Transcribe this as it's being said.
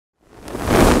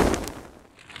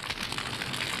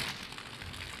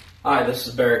Hi, this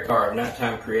is Barry Carr of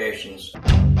Nighttime Creations.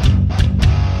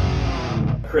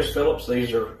 Chris Phillips,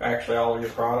 these are actually all of your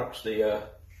products, the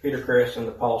Peter Criss and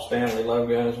the Paul Stanley love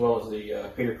gun, as well as the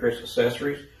Peter Criss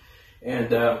accessories.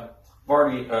 And I've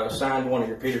already signed one of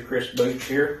your Peter Criss boots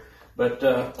here, but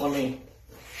let me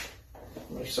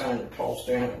sign the Paul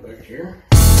Stanley boot here.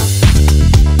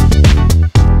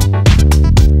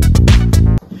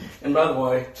 And by the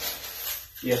way,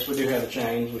 yes, we do have the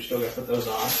chains. We still got to put those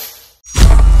on.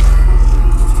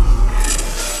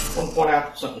 I want to point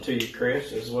out something to you,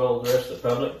 Chris, as well as the rest of the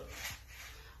public.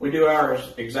 We do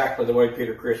ours exactly the way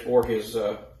Peter Criss wore his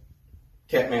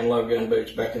Catman love gun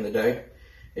boots back in the day.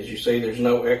 As you see, there's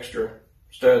no extra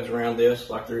studs around this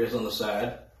like there is on the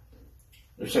side.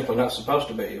 There's simply not supposed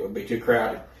to be. It would be too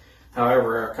crowded.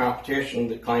 However, our competition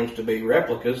that claims to be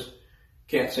replicas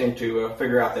can't seem to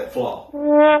figure out that flaw.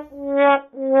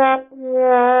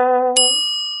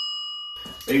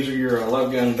 These are your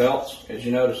love gun belts. As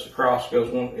you notice, the cross goes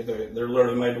one. They're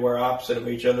literally made to wear opposite of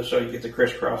each other, so you get the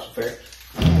crisscross effect.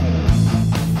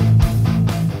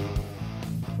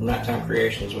 From Nighttime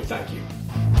Creations, we thank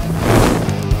you.